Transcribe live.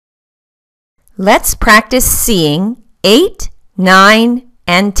Let's practice seeing 8, 9,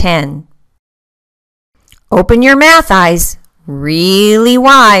 and 10. Open your math eyes really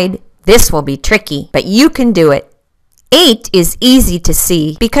wide. This will be tricky, but you can do it. 8 is easy to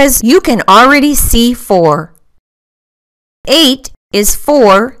see because you can already see 4. 8 is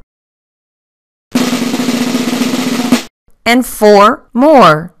 4 and 4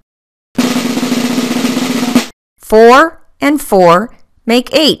 more. 4 and 4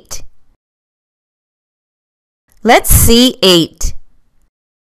 make 8. Let's see 8.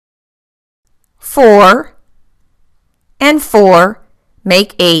 4 and 4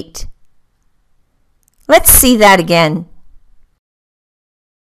 make 8. Let's see that again.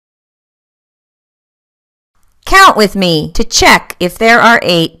 Count with me to check if there are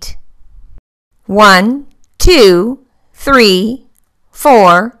 8. 1, 2, 3,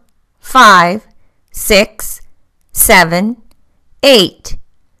 4, 5, 6, 7, 8.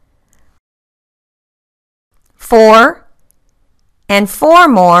 4 and 4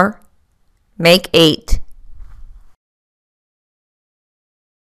 more make 8.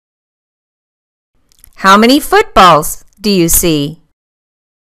 How many footballs do you see?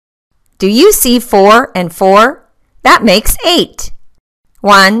 Do you see 4 and 4? That makes 8.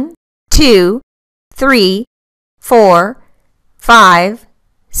 1, 2, 3, 4, 5,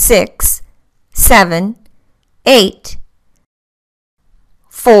 6, 7, 8.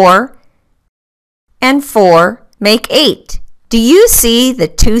 4 and 4 make 8. Do you see the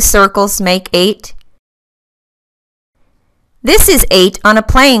 2 circles make 8? This is 8 on a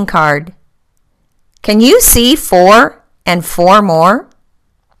playing card. Can you see 4 and 4 more?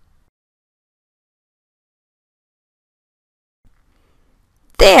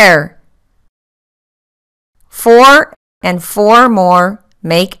 There! 4 and 4 more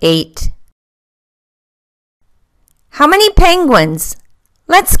make 8. How many penguins?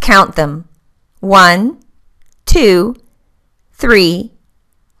 Let's count them. 1, 2, 3,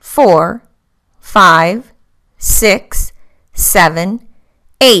 4, 5, 6, 7,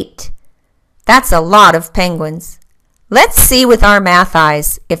 8. That's a lot of penguins. Let's see with our math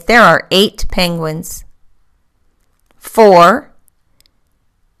eyes if there are 8 penguins. 4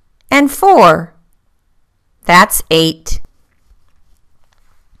 and 4. That's 8.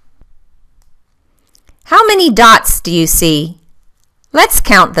 How many dots do you see? Let's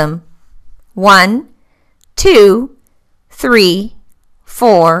count them. 1, 2, 3,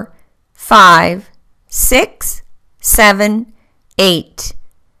 4, 5, 6, 7, 8.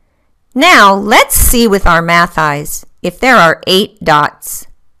 Now let's see with our math eyes if there are 8 dots.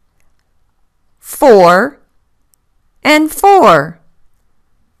 4 and 4.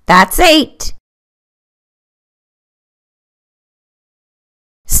 That's 8.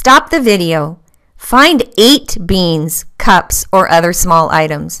 Stop the video. Find 8 beans, cups, or other small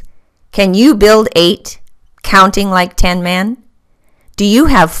items. Can you build 8, counting like 10 men? Do you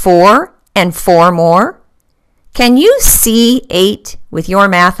have 4 and 4 more? Can you see 8 with your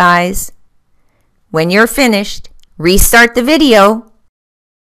math eyes? When you're finished, restart the video.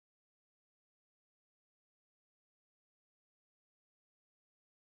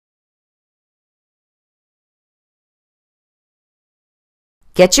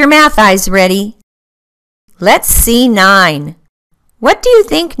 Get your math eyes ready. Let's see 9. What do you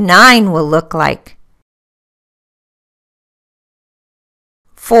think 9 will look like?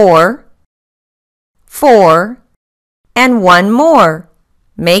 4, 4, and 1 more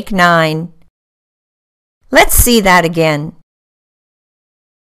make 9. Let's see that again.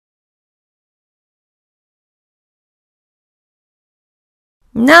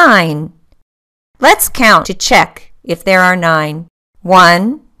 9. Let's count to check if there are 9.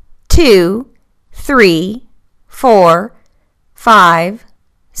 1, 2, 3, 4, 5,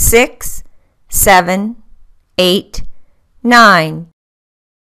 6, 7, 8, 9.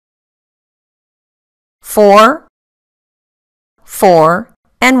 4, 4,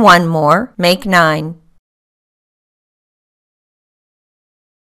 and 1 more make 9.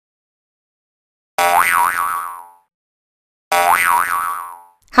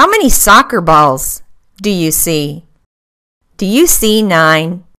 How many soccer balls do you see? Do you see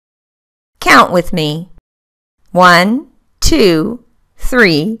 9? Count with me. 1, 2,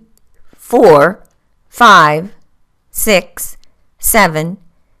 3, 4, 5, 6, 7,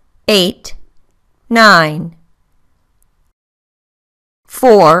 8, 9.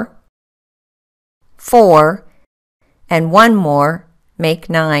 4, 4, and 1 more make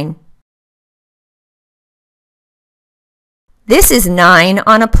 9. This is 9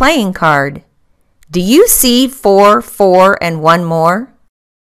 on a playing card. Do you see 4, 4, and 1 more?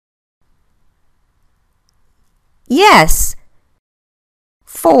 Yes.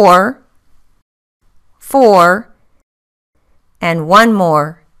 4, 4, and 1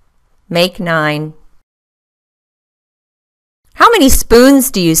 more make 9. How many spoons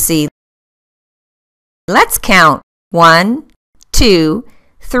do you see? Let's count. 1, 2,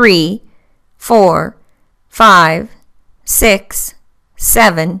 3, 4, 5, 6,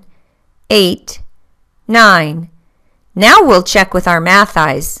 7, 8, 9. Now we'll check with our math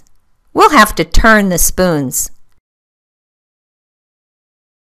eyes. We'll have to turn the spoons.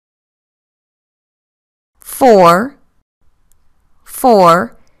 4,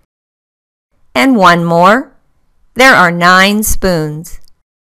 4, and 1 more. There are 9 spoons.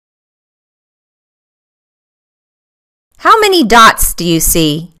 How many dots do you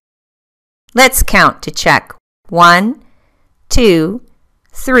see? Let's count to check. 1, 2,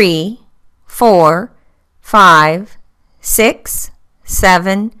 3, 4, 5, 6,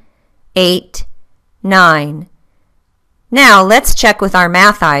 7, 8, 9. Now let's check with our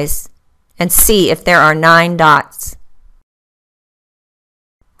math eyes and see if there are 9 dots.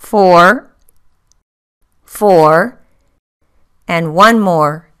 4, 4, and 1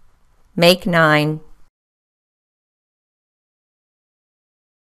 more make 9.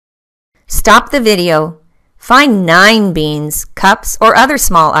 Stop the video. Find 9 beans, cups, or other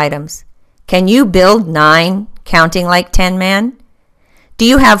small items. Can you build 9 counting like 10 man? Do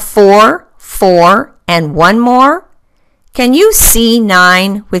you have 4, 4, and 1 more? Can you see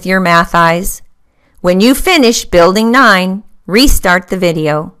 9 with your math eyes? When you finish building 9, restart the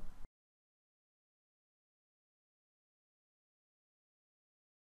video.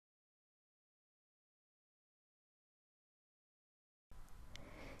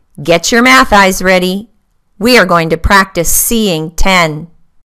 Get your math eyes ready. We are going to practice seeing 10.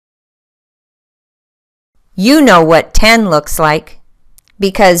 You know what 10 looks like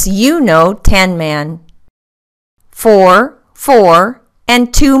because you know 10 man. 4, 4,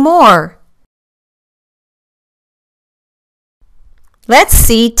 and 2 more. Let's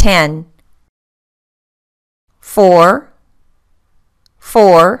see 10. 4,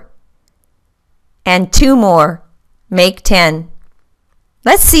 4, and 2 more make 10.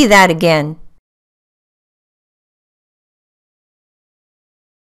 Let's see that again.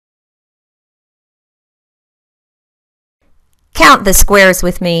 Count the squares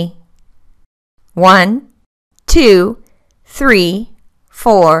with me. 1, 2, 3,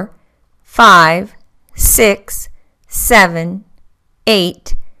 4, 5, 6, 7,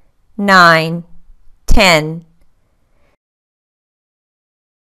 8, 9, 10.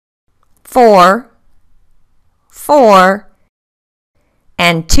 4, 4,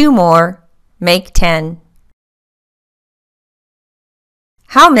 and 2 more make 10.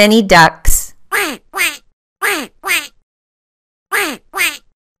 How many ducks?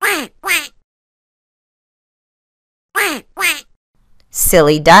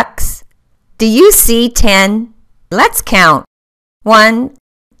 Silly ducks. Do you see 10? Let's count. 1,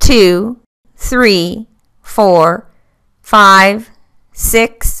 2, 3, 4, 5,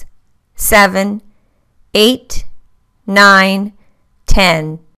 6, 7, 8, 9,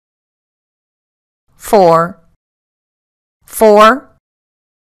 10. 4, 4,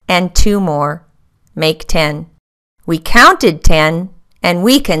 and 2 more make 10. We counted 10 and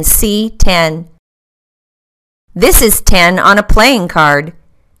we can see 10. This is 10 on a playing card.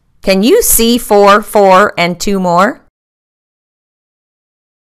 Can you see 4, 4, and 2 more?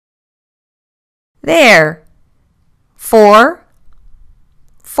 There. 4,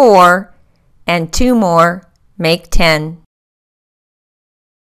 4, and 2 more make 10.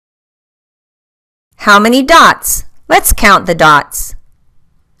 How many dots? Let's count the dots.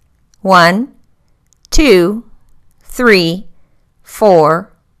 1, 2, 3,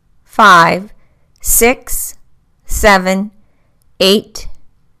 4, 5, 6, 7, 8,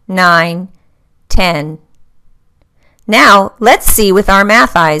 9, 10. Now let's see with our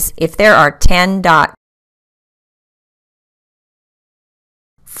math eyes if there are 10 dots.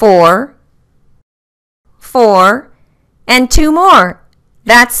 4, 4, and 2 more.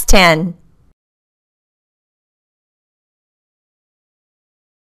 That's 10.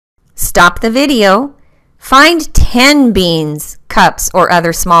 Stop the video. Find 10 beans, cups, or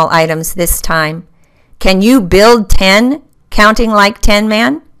other small items this time. Can you build 10 counting like 10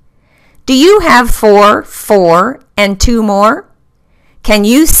 man? Do you have 4, 4, and 2 more? Can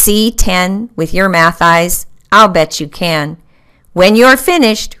you see 10 with your math eyes? I'll bet you can. When you're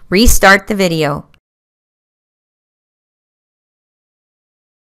finished, restart the video.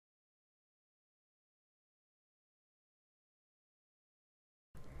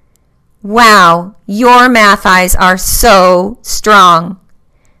 Wow, your math eyes are so strong.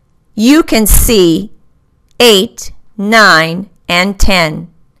 You can see 8, 9, and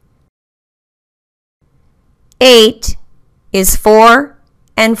 10. 8 is 4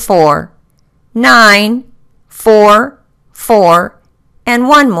 and 4. 9, 4, 4, and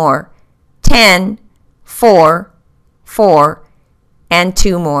 1 more. 10, 4, 4, and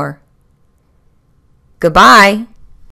 2 more. Goodbye.